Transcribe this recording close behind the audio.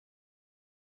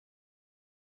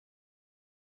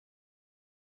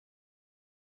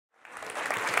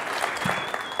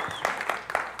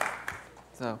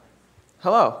So,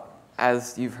 hello.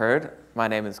 As you've heard, my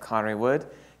name is Connery Wood,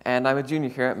 and I'm a junior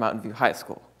here at Mountain View High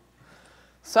School.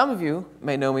 Some of you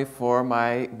may know me for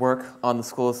my work on the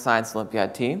school's Science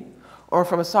Olympiad team, or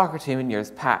from a soccer team in years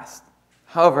past.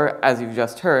 However, as you've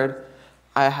just heard,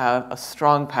 I have a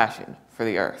strong passion for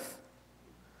the Earth.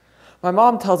 My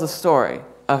mom tells a story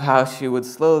of how she would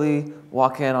slowly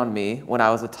walk in on me when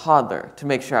I was a toddler to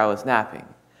make sure I was napping.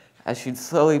 As she'd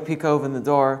slowly peek open the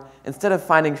door, instead of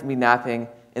finding me napping,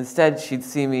 instead she'd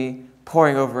see me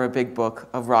poring over a big book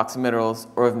of rocks and minerals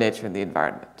or of nature and the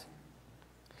environment.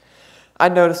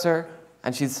 I'd notice her,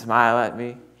 and she'd smile at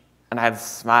me, and I'd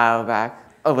smile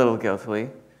back, a little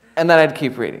guiltily, and then I'd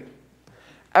keep reading.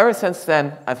 Ever since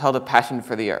then, I've held a passion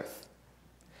for the Earth.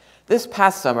 This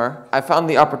past summer, I found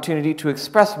the opportunity to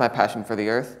express my passion for the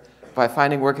Earth by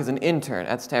finding work as an intern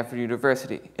at Stanford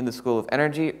University in the School of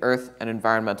Energy, Earth, and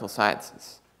Environmental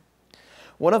Sciences.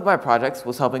 One of my projects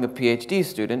was helping a PhD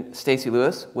student, Stacy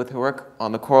Lewis, with her work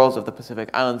on the corals of the Pacific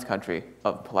Islands country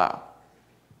of Palau.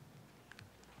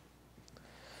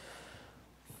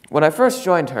 When I first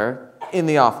joined her, in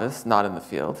the office, not in the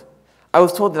field, I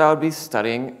was told that I would be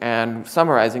studying and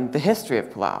summarizing the history of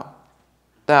Palau.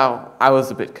 Now, I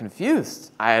was a bit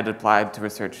confused. I had applied to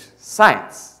research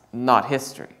science, not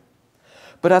history.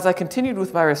 But as I continued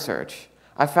with my research,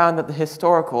 I found that the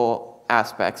historical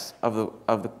aspects of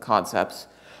the concepts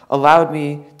allowed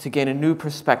me to gain a new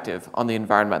perspective on the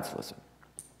environmentalism.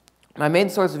 My main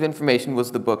source of information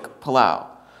was the book Palau,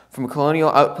 From a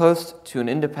Colonial Outpost to an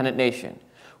Independent Nation,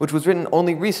 which was written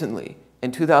only recently,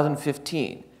 in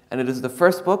 2015, and it is the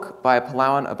first book by a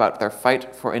Palauan about their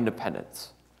fight for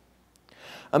independence.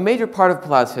 A major part of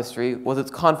Palau's history was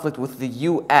its conflict with the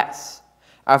US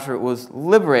after it was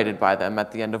liberated by them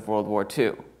at the end of World War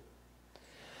II.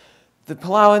 The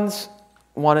Palauans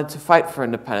wanted to fight for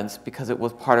independence because it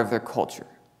was part of their culture.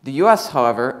 The US,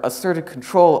 however, asserted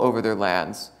control over their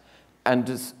lands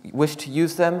and wished to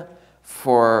use them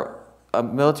for a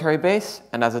military base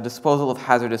and as a disposal of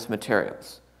hazardous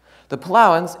materials. The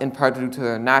Palauans, in part due to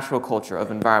their natural culture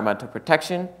of environmental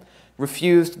protection,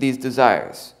 refused these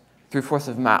desires through force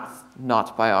of mouth,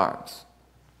 not by arms.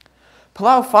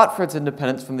 Palau fought for its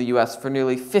independence from the US for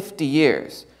nearly 50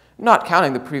 years, not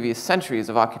counting the previous centuries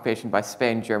of occupation by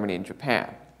Spain, Germany, and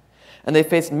Japan. And they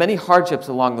faced many hardships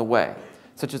along the way,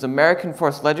 such as American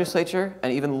forced legislature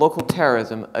and even local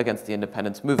terrorism against the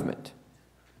independence movement.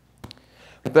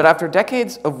 But after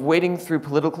decades of wading through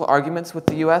political arguments with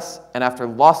the US, and after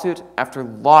lawsuit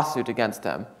against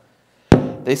them,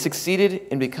 they succeeded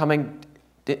in becoming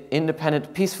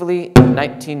independent peacefully in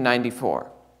 1994.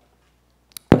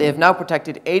 They have now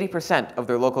protected 80% of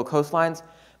their local coastlines,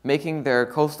 making their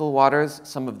coastal waters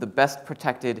some of the best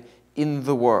protected in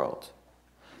the world.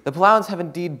 The Palauans have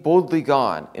indeed boldly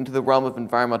gone into the realm of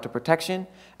environmental protection,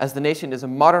 as the nation is a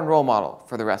modern role model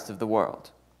for the rest of the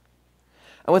world.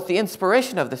 And with the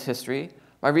inspiration of this history,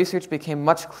 my research became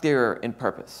much clearer in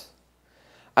purpose.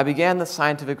 I began the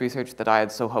scientific research that I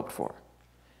had so hoped for.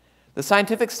 The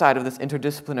scientific side of this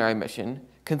interdisciplinary mission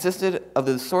consisted of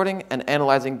the sorting and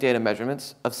analyzing data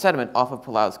measurements of sediment off of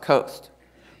Palau's coast,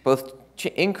 both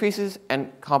increases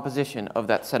and composition of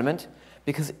that sediment,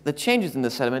 because the changes in the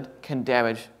sediment can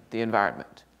damage the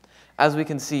environment. As we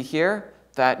can see here,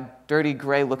 that dirty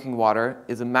gray-looking water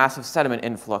is a massive sediment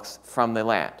influx from the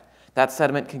land. That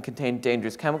sediment can contain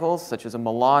dangerous chemicals, such as a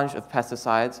melange of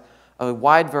pesticides, a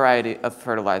wide variety of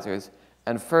fertilizers,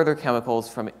 and further chemicals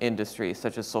from industry,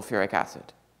 such as sulfuric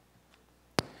acid.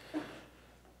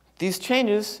 These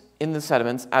changes in the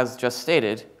sediments, as just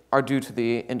stated, are due to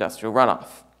the industrial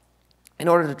runoff. In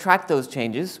order to track those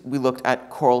changes, we looked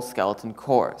at coral skeleton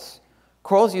cores.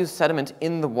 Corals use sediment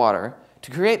in the water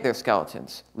to create their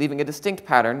skeletons, leaving a distinct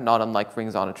pattern, not unlike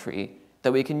rings on a tree,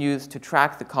 that we can use to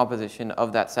track the composition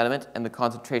of that sediment and the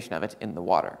concentration of it in the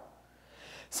water.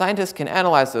 Scientists can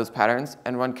analyze those patterns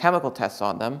and run chemical tests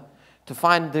on them to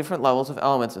find different levels of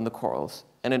elements in the corals,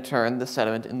 and in turn, the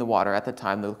sediment in the water at the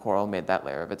time the coral made that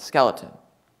layer of its skeleton.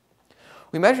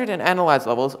 We measured and analyzed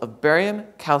levels of barium,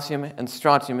 calcium, and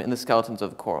strontium in the skeletons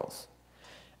of corals.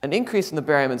 An increase in the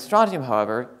barium and strontium,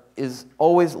 however, is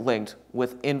always linked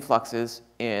with influxes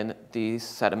in the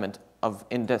sediment of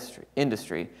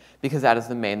industry, because that is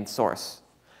the main source.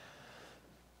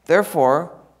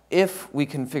 Therefore, if we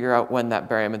can figure out when that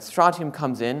barium and strontium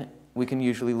comes in, we can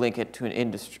usually link it to an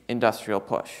industrial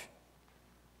push.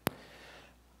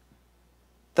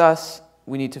 Thus,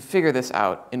 we need to figure this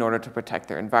out in order to protect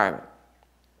their environment.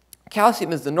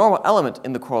 Calcium is the normal element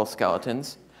in the coral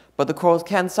skeletons, but the corals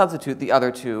can substitute the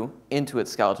other two into its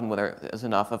skeleton when there is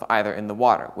enough of either in the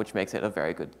water, which makes it a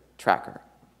very good tracker.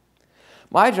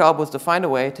 My job was to find a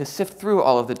way to sift through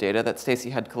all of the data that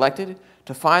Stacy had collected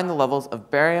to find the levels of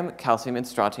barium, calcium, and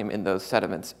strontium in those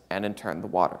sediments, and in turn the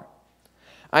water.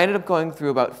 I ended up going through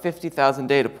about 50,000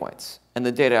 data points, and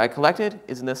the data I collected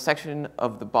is in this section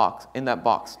of the box, in that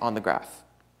box on the graph.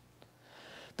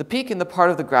 The peak in the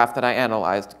part of the graph that I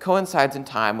analyzed coincides in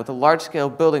time with a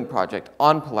large-scale building project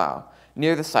on Palau,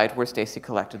 near the site where Stacy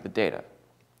collected the data.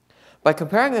 By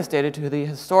comparing this data to the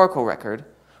historical record,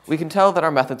 we can tell that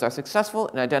our methods are successful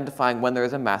in identifying when there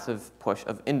is a massive push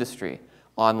of industry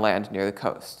on land near the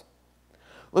coast.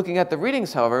 Looking at the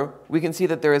readings, however, we can see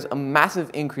that there is a massive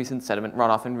increase in sediment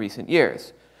runoff in recent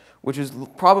years, which is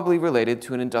probably related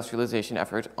to an industrialization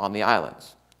effort on the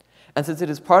islands. And since it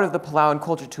is part of the Palauan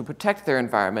culture to protect their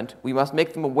environment, we must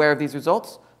make them aware of these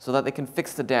results so that they can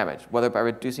fix the damage, whether by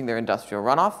reducing their industrial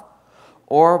runoff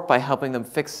or by helping them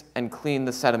fix and clean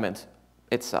the sediment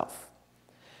itself.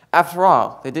 After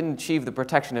all, they didn't achieve the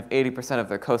protection of 80% of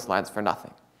their coastlines for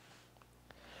nothing.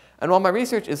 And while my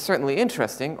research is certainly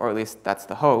interesting, or at least that's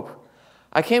the hope,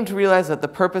 I came to realize that the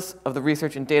purpose of the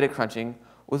research and data crunching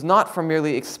was not for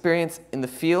merely experience in the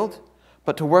field,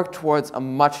 but to work towards a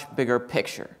much bigger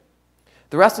picture.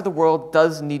 The rest of the world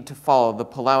does need to follow the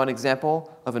Palauan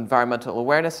example of environmental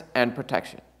awareness and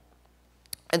protection.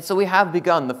 And so we have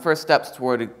begun the first steps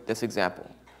toward this example.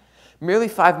 Merely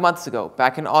 5 months ago,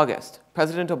 back in August,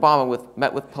 President Obama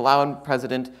met with Palauan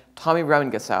President Tommy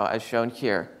Ramengasau, as shown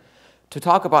here, to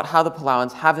talk about how the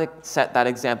Palauans have set that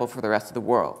example for the rest of the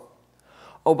world.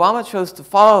 Obama chose to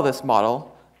follow this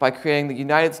model by creating the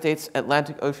United States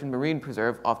Atlantic Ocean Marine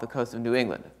Preserve off the coast of New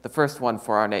England, the first one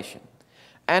for our nation,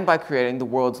 and by creating the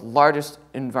world's largest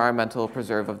environmental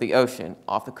preserve of the ocean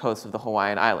off the coast of the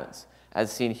Hawaiian Islands.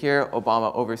 As seen here,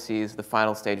 Obama oversees the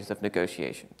final stages of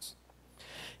negotiations.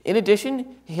 In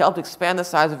addition, he helped expand the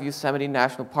size of Yosemite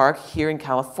National Park here in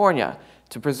California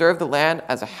to preserve the land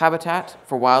as a habitat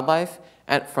for wildlife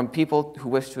and from people who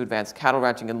wish to advance cattle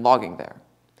ranching and logging there.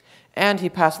 And he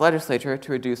passed legislation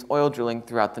to reduce oil drilling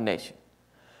throughout the nation.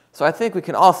 So I think we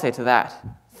can all say to that,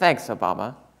 thanks,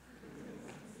 Obama.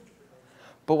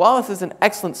 But while this is an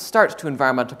excellent start to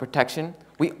environmental protection,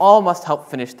 we all must help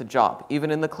finish the job,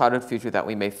 even in the clouded future that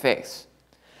we may face.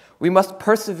 We must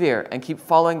persevere and keep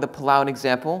following the Palauan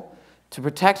example to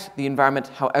protect the environment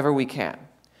however we can.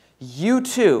 You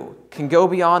too can go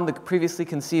beyond the previously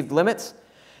conceived limits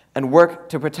and work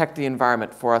to protect the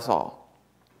environment for us all.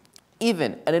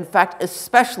 Even, and in fact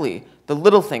especially, the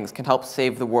little things can help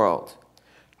save the world.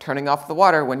 Turning off the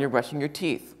water when you're brushing your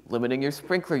teeth, limiting your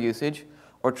sprinkler usage,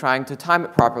 or trying to time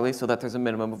it properly so that there's a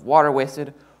minimum of water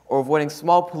wasted, or avoiding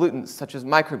small pollutants such as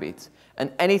microbeads, and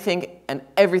anything and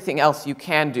everything else you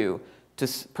can do to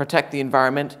protect the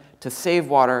environment, to save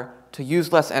water, to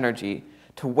use less energy,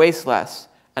 to waste less,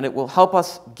 and it will help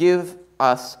us give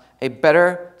us a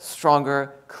better,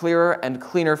 stronger, clearer, and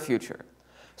cleaner future.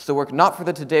 So work not for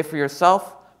the today for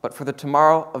yourself, but for the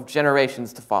tomorrow of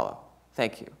generations to follow.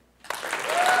 Thank you.